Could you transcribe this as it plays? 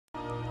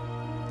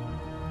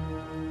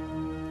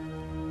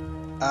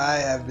I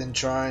have been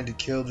trying to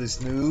kill this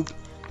noob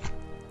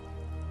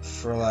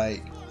for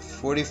like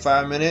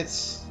 45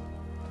 minutes,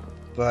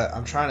 but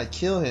I'm trying to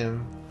kill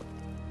him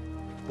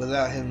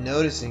without him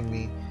noticing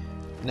me.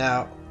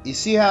 Now, you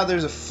see how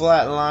there's a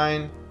flat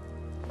line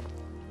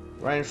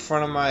right in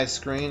front of my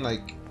screen?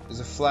 Like, there's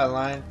a flat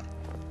line.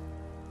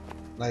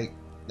 Like,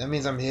 that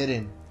means I'm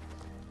hidden.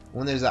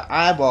 When there's an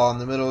eyeball in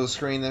the middle of the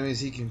screen, that means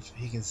he can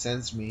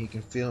sense me, he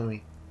can feel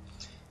me.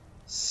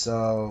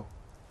 So,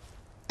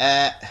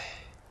 I'm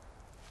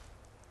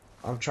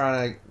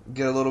trying to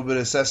get a little bit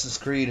of Assassin's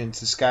Creed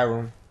into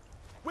Skyrim.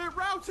 We're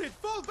routed!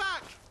 Fall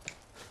back!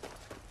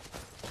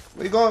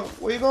 Where you going?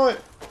 Where you going?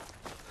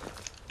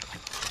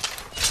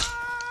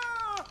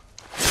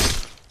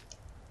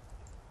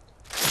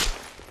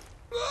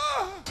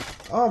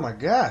 Oh my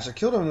gosh, I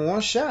killed him in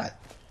one shot.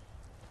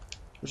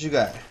 What you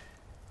got?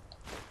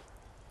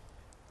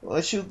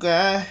 What you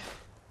got?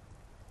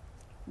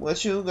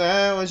 What you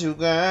got? What you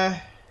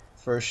got?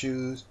 First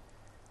shoes.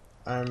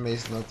 Iron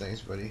mace, no thanks,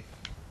 buddy.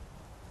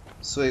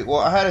 Sweet. Well,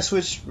 I had to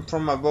switch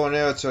from my bow and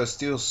arrow to a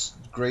steel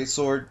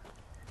greatsword.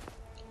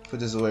 Put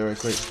this away right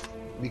quick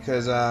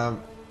because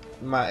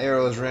my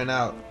arrows ran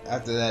out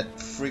after that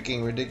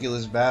freaking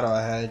ridiculous battle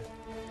I had.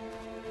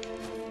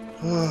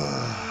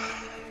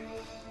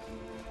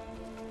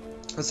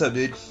 What's up,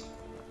 dude?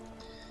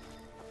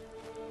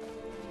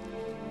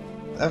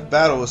 That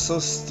battle was so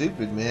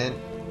stupid, man.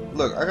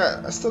 Look,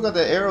 I still got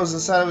the arrows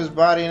inside of his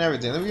body and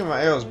everything. Let me get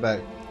my arrows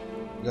back.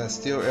 Got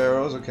steel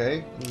arrows,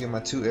 okay. Let me get my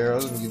 2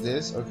 arrows. Let me get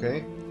this,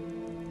 okay.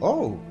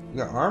 Oh, you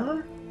got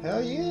armor?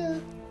 Hell yeah.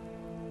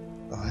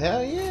 Oh,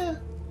 hell yeah.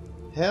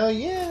 Hell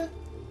yeah.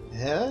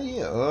 Hell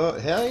yeah. Oh,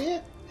 hell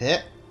yeah.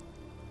 Heh.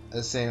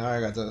 That's saying, alright,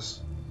 I got those.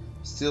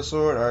 Steel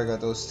sword, alright, I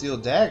got those. Steel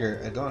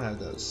dagger, I don't have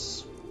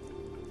those.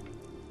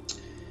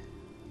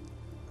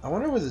 I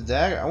wonder with the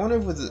dagger,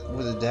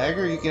 with the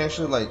dagger you can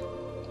actually like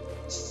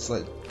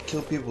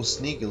kill people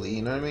sneakily,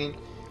 you know what I mean?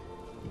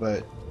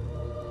 But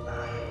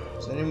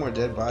is there any more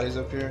dead bodies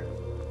up here?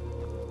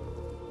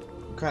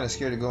 I'm kind of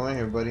scared to go in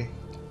here, buddy.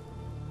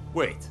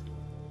 Wait,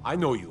 I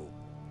know you.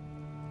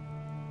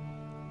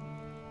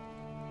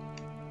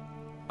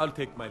 I'll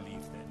take my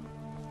leave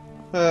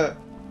then.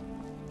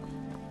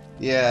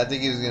 Yeah, I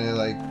think he was gonna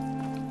like.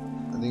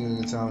 I think he was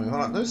gonna tell me.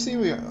 Hold on, let's see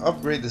if we can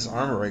upgrade this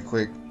armor right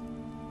quick.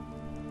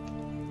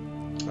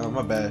 Oh,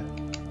 my bad.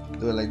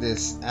 Do it like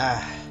this.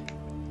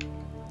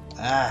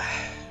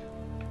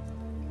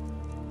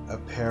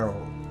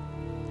 Apparel.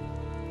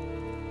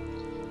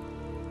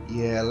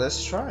 Yeah,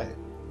 let's try it.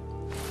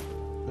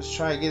 Let's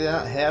try to get it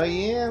out. Hell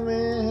yeah,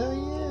 man. Hell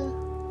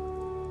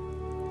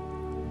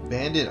yeah.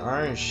 Banded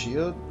iron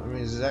shield? I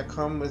mean, does that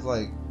come with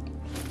like...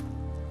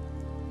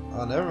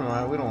 Oh, never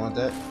mind. We don't want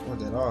that. We want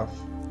that off.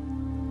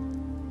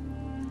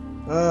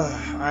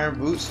 Iron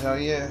boots? Hell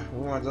yeah.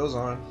 We want those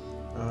on.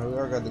 We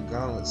already got the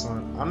gauntlets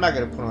on. I'm not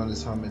gonna put on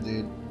this helmet,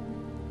 dude.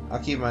 I'll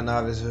keep my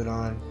novice hood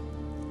on.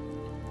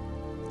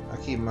 I'll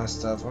keep my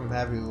stuff. I'm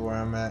happy with where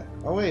I'm at.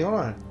 Oh wait, hold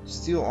on.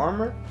 Steel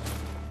armor?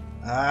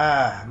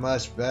 Ah,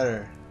 much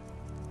better.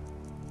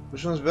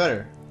 Which one's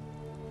better?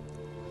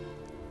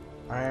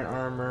 Iron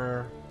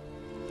armor,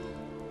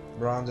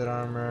 bronzed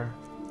armor.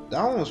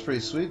 That one was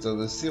pretty sweet though.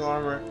 The steel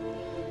armor,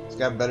 it's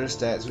got better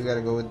stats. We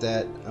gotta go with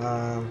that.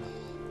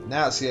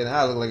 Now see, now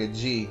I look like a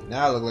G.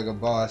 Now I look like a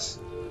boss.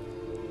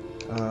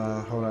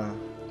 Hold on.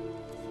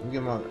 Let me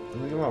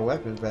get my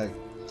weapon back.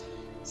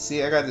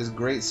 See, I got this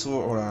great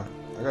sword. Hold on.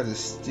 I got this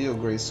steel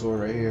great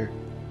sword right here.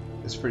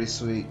 It's pretty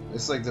sweet.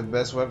 It's like the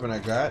best weapon I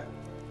got.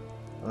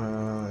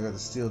 I got the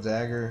steel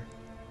dagger.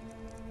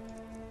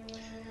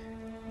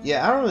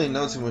 Yeah, I don't really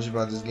know too much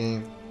about this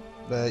game,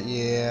 but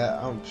yeah,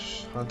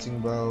 hunting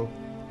bow.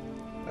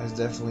 That's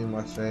definitely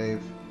my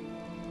fave.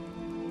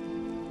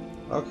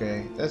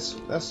 Okay,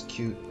 that's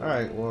cute. All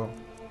right, well,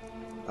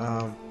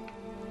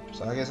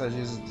 so I guess I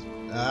just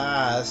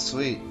that's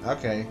sweet.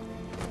 Okay,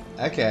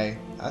 okay,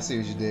 I see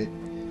what you did.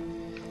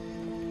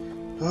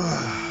 All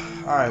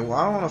right, well,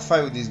 I don't want to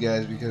fight with these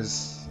guys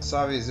because it's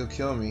obvious they'll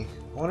kill me.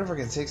 I wonder if I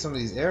can take some of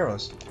these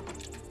arrows.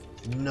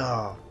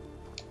 No.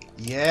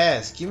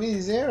 Yes, give me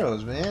these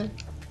arrows, man.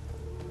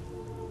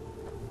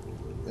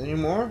 Any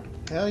more?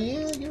 Hell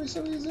yeah, give me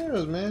some of these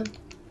arrows, man.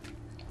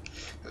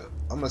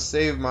 I'm gonna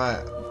save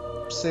my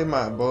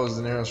bows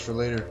and arrows for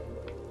later.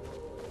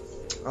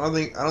 I don't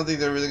think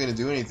they're really gonna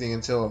do anything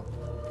until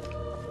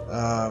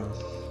I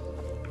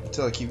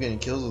keep getting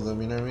kills with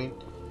them. You know what I mean?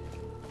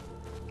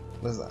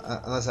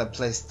 Unless I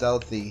play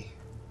stealthy.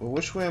 Well,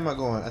 which way am I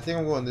going? I think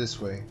I'm going this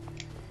way.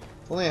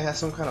 If only I had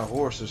some kind of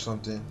horse or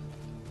something.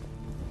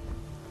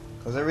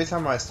 Cause every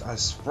time I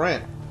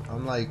sprint,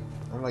 I'm like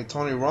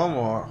Tony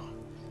Romo.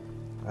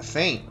 I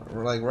faint,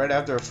 like right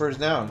after a first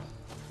down.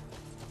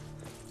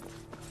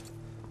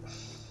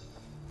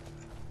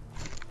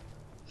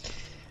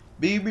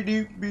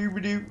 Beep-a-doop,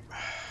 beep-a-doop.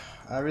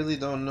 I really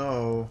don't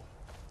know.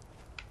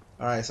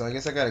 Alright, so I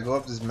guess I gotta go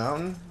up this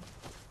mountain.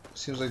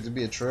 Seems like to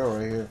be a trail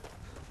right here.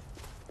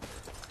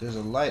 There's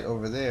a light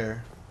over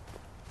there.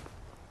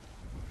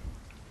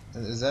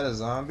 Is that a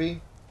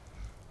zombie?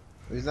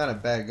 He's not a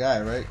bad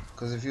guy, right?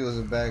 Because if he was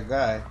a bad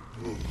guy...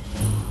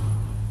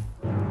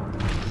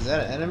 Is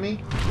that an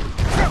enemy?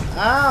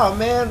 Ow,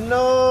 man,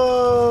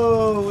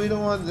 no! We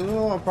don't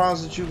want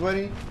problems with you,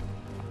 buddy.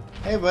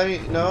 Hey, buddy,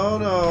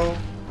 no.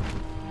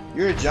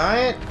 You're a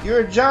giant?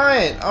 You're a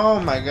giant! Oh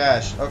my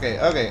gosh. Okay.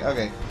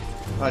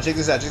 Oh, check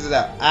this out.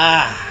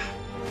 Ah!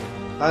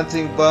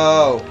 Hunting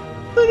bow.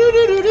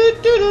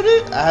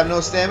 I have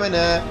no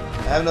stamina.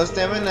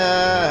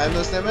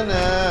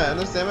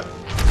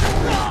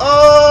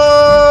 Oh!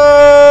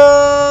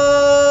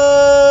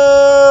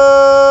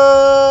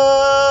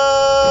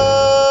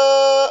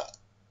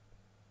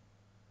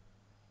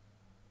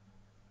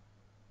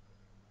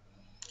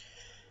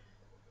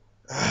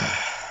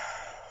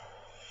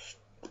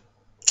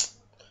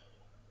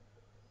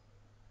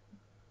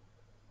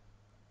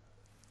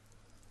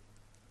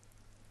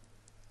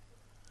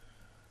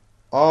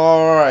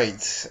 All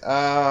right.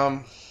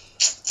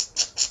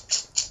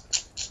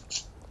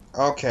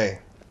 Okay.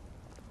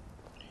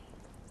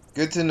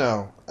 Good to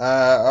know.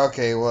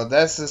 Okay. Well,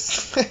 that's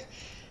the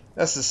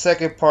that's the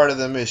second part of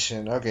the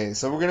mission. Okay,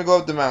 so we're gonna go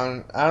up the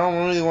mountain. I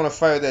don't really want to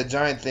fight with that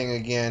giant thing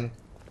again,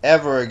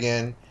 ever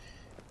again.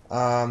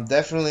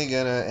 Definitely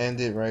gonna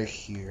end it right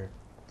here.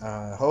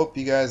 Hope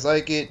you guys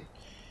like it.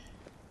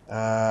 It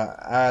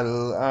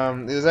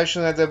was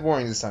actually not that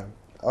boring this time.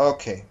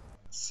 Okay.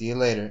 See you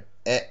later.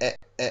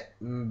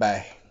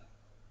 Bye.